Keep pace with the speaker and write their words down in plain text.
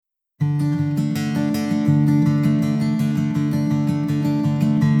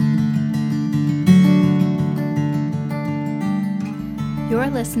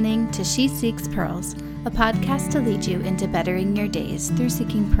listening to She Seeks Pearls, a podcast to lead you into bettering your days through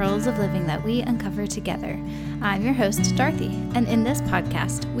seeking pearls of living that we uncover together. I'm your host, Dorothy, and in this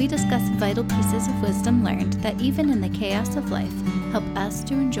podcast, we discuss vital pieces of wisdom learned that even in the chaos of life, help us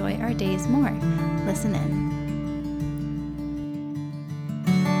to enjoy our days more. Listen in.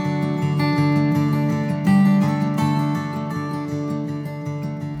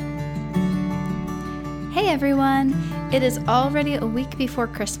 Hey everyone! It is already a week before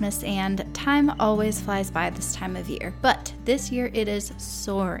Christmas and time always flies by this time of year, but this year it is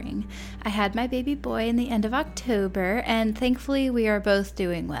soaring. I had my baby boy in the end of October and thankfully we are both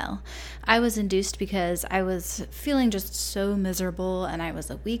doing well. I was induced because I was feeling just so miserable and I was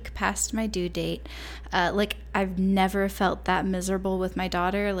a week past my due date. I've never felt that miserable with my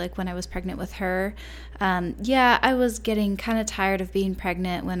daughter like when I was pregnant with her. I was getting kind of tired of being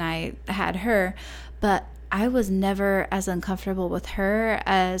pregnant when I had her, but I was never as uncomfortable with her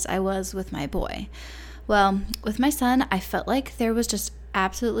as I was with my boy. Well, with my son, I felt like there was just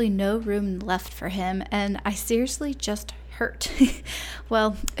absolutely no room left for him, and I seriously just hurt.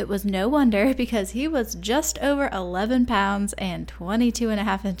 Well, it was no wonder because he was just over 11 pounds and 22 and a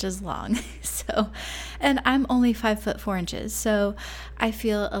half inches long. And I'm only 5'4", so I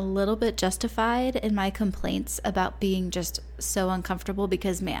feel a little bit justified in my complaints about being just so uncomfortable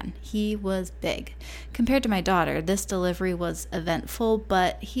because, man, he was big. Compared to my daughter, this delivery was eventful,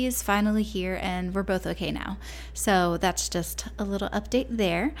 but he is finally here and we're both okay now. So that's just a little update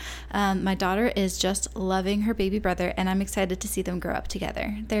there. My daughter is just loving her baby brother and I'm excited to see them grow up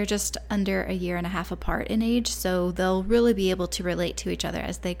together. They're just under a year and a half apart in age, so they'll really be able to relate to each other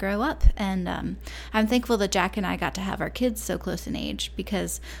as they grow up. And I'm thankful that Jack and I got to have our kids so close in age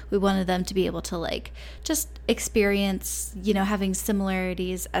because we wanted them to be able to just experience, having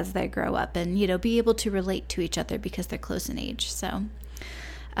similarities as they grow up and, be able to relate to each other because they're close in age. So,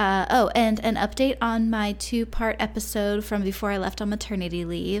 and an update on my 2-part episode from before I left on maternity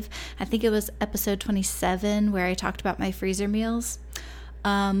leave. I think it was episode 27 where I talked about my freezer meals.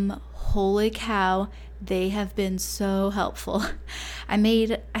 Holy cow, they have been so helpful. I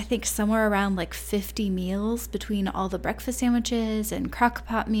made, I think, somewhere around 50 meals between all the breakfast sandwiches and crock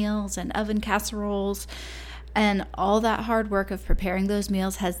pot meals and oven casseroles. And all that hard work of preparing those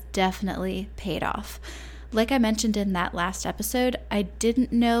meals has definitely paid off. Like I mentioned in that last episode, I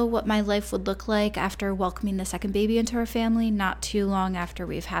didn't know what my life would look like after welcoming the second baby into our family not too long after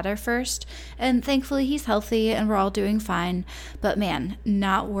we've had our first. And thankfully he's healthy and we're all doing fine. But man,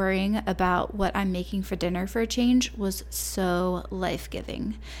 not worrying about what I'm making for dinner for a change was so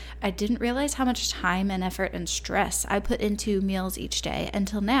life-giving. I didn't realize how much time and effort and stress I put into meals each day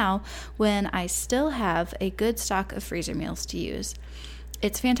until now when I still have a good stock of freezer meals to use.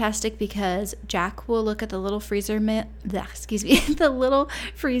 It's fantastic because Jack will look at the little freezer meal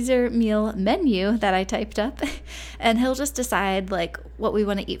menu that I typed up, and he'll just decide what we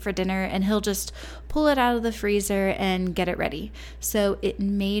want to eat for dinner, and he'll just pull it out of the freezer and get it ready. So it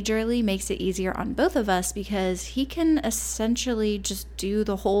majorly makes it easier on both of us because he can essentially just do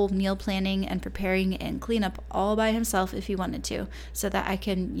the whole meal planning and preparing and clean up all by himself if he wanted to, so that I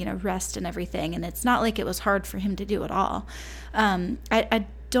can, rest and everything. And it's not like it was hard for him to do it all. I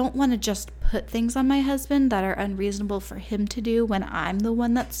don't want to just put things on my husband that are unreasonable for him to do when I'm the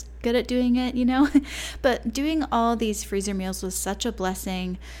one that's good at doing it, But doing all these freezer meals was such a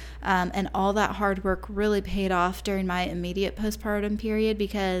blessing, and all that hard work really paid off during my immediate postpartum period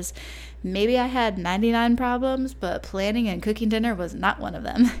because maybe I had 99 problems, but planning and cooking dinner was not one of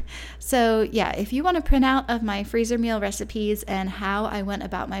them. So yeah, if you want a printout of my freezer meal recipes and how I went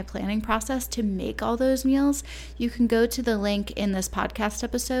about my planning process to make all those meals, you can go to the link in this podcast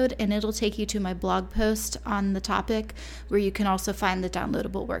episode and it'll take you to my blog post on the topic where you can also find the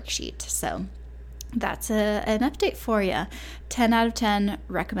downloadable worksheet. So that's an update for you. 10 out of 10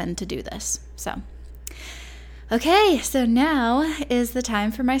 recommend to do this. Okay, so now is the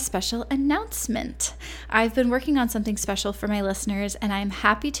time for my special announcement. I've been working on something special for my listeners, and I'm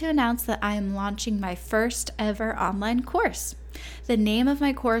happy to announce that I am launching my first ever online course. The name of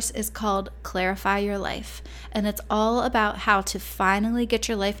my course is called Clarify Your Life, and it's all about how to finally get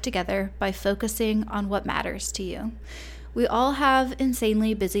your life together by focusing on what matters to you. We all have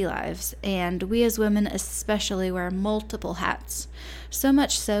insanely busy lives, and we as women especially wear multiple hats. So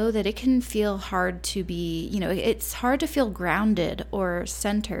much so that it can feel hard to be, it's hard to feel grounded or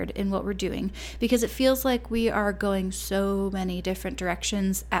centered in what we're doing because it feels like we are going so many different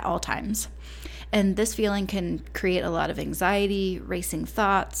directions at all times. And this feeling can create a lot of anxiety, racing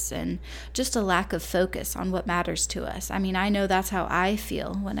thoughts, and just a lack of focus on what matters to us. I mean, I know that's how I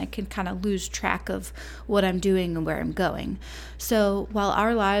feel when I can kind of lose track of what I'm doing and where I'm going. So while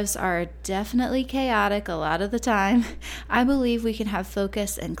our lives are definitely chaotic a lot of the time, I believe we can have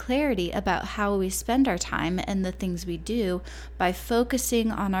focus and clarity about how we spend our time and the things we do by focusing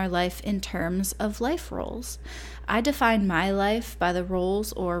on our life in terms of life roles. I define my life by the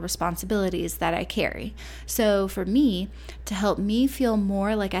roles or responsibilities that I carry. So for me, to help me feel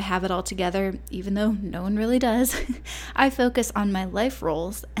more like I have it all together, even though no one really does, I focus on my life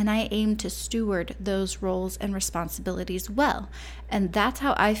roles and I aim to steward those roles and responsibilities well. And that's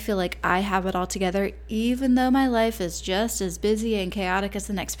how I feel like I have it all together, even though my life is just as busy and chaotic as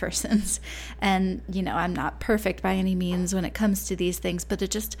the next person's. And, I'm not perfect by any means when it comes to these things, but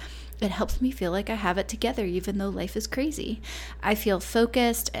it helps me feel like I have it together, even though life is crazy. I feel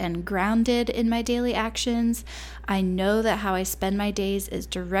focused and grounded in my daily actions. I know that how I spend my days is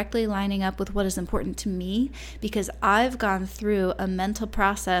directly lining up with what is important to me because I've gone through a mental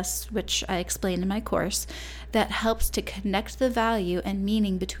process, which I explain in my course, that helps to connect the value and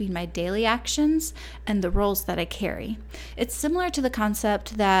meaning between my daily actions and the roles that I carry. It's similar to the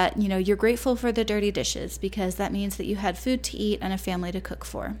concept that, you're grateful for the dirty dishes because that means that you had food to eat and a family to cook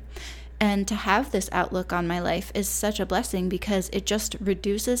for. And to have this outlook on my life is such a blessing because it just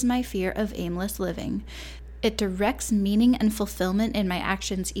reduces my fear of aimless living. It directs meaning and fulfillment in my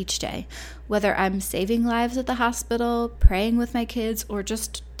actions each day, whether I'm saving lives at the hospital, praying with my kids, or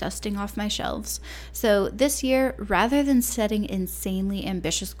just dusting off my shelves. So this year, rather than setting insanely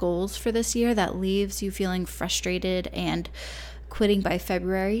ambitious goals for this year that leaves you feeling frustrated and quitting by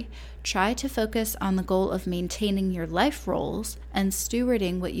February, try to focus on the goal of maintaining your life roles and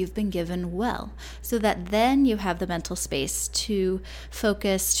stewarding what you've been given well, so that then you have the mental space to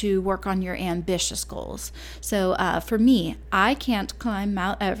focus to work on your ambitious goals. So for me, I can't climb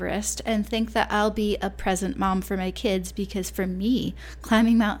Mount Everest and think that I'll be a present mom for my kids, because for me,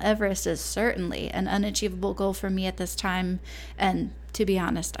 climbing Mount Everest is certainly an unachievable goal for me at this time. And to be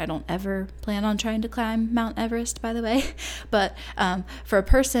honest, I don't ever plan on trying to climb Mount Everest, by the way. But for a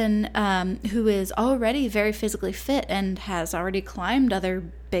person who is already very physically fit and has already climbed other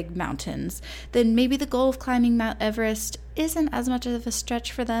big mountains, then maybe the goal of climbing Mount Everest isn't as much of a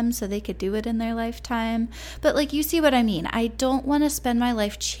stretch for them, so they could do it in their lifetime. But you see what I mean. I don't want to spend my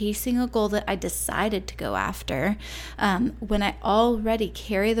life chasing a goal that I decided to go after when I already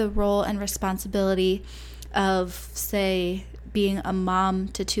carry the role and responsibility of, say, being a mom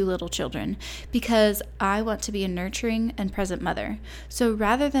to 2 little children, because I want to be a nurturing and present mother. So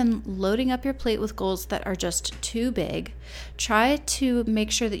rather than loading up your plate with goals that are just too big, try to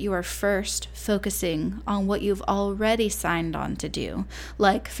make sure that you are first focusing on what you've already signed on to do.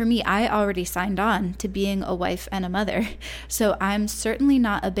 Like for me, I already signed on to being a wife and a mother. So I'm certainly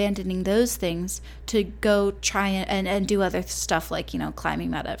not abandoning those things to go try and do other stuff like,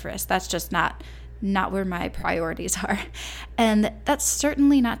 climbing Mount Everest. That's just not where my priorities are. And that's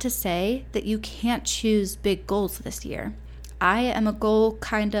certainly not to say that you can't choose big goals this year. I am a goal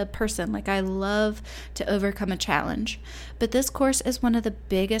kind of person. I love to overcome a challenge. But this course is one of the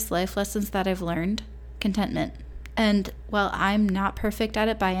biggest life lessons that I've learned: contentment. And while I'm not perfect at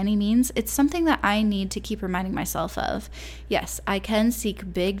it by any means, it's something that I need to keep reminding myself of. Yes, I can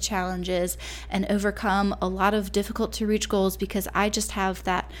seek big challenges and overcome a lot of difficult to reach goals because I just have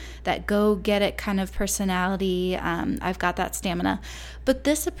that go get it kind of personality. I've got that stamina. But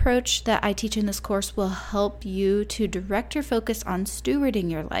this approach that I teach in this course will help you to direct your focus on stewarding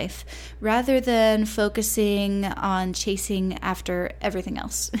your life rather than focusing on chasing after everything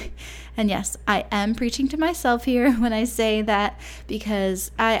else. And yes, I am preaching to myself here when I say that,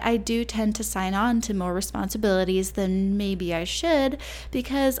 because I do tend to sign on to more responsibilities than maybe I should,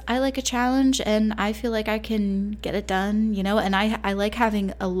 because I like a challenge and I feel like I can get it done, and I like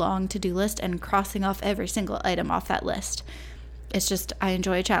having a long to-do list and crossing off every single item off that list. It's just, I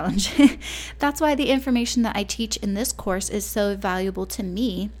enjoy a challenge. That's why the information that I teach in this course is so valuable to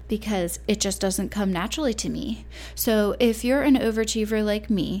me, because it just doesn't come naturally to me. So if you're an overachiever like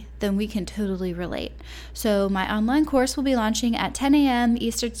me, then we can totally relate. So my online course will be launching at 10 a.m.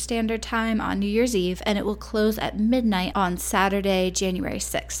 Eastern Standard Time on New Year's Eve, and it will close at midnight on Saturday, January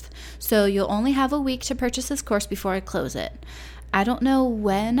 6th. So you'll only have a week to purchase this course before I close it. I don't know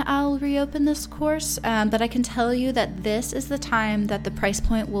when I'll reopen this course, but I can tell you that this is the time that the price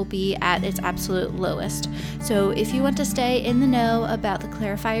point will be at its absolute lowest. So if you want to stay in the know about the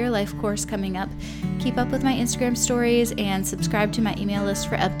Clarify Your Life course coming up, keep up with my Instagram stories and subscribe to my email list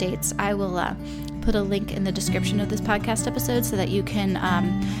for updates. I will put a link in the description of this podcast episode so that you can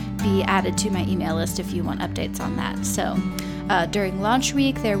be added to my email list if you want updates on that. So during launch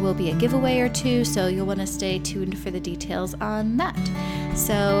week, there will be a giveaway or two, so you'll want to stay tuned for the details on that.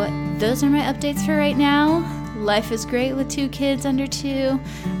 So those are my updates for right now. Life is great with 2 kids under 2.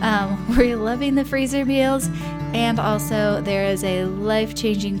 We're loving the freezer meals, and also there is a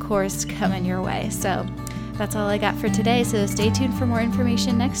life-changing course coming your way. So that's all I got for today, so stay tuned for more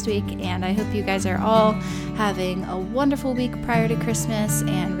information next week, and I hope you guys are all having a wonderful week prior to Christmas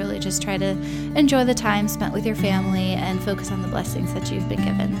and really just try to enjoy the time spent with your family and focus on the blessings that you've been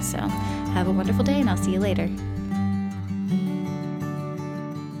given. So have a wonderful day, and I'll see you later.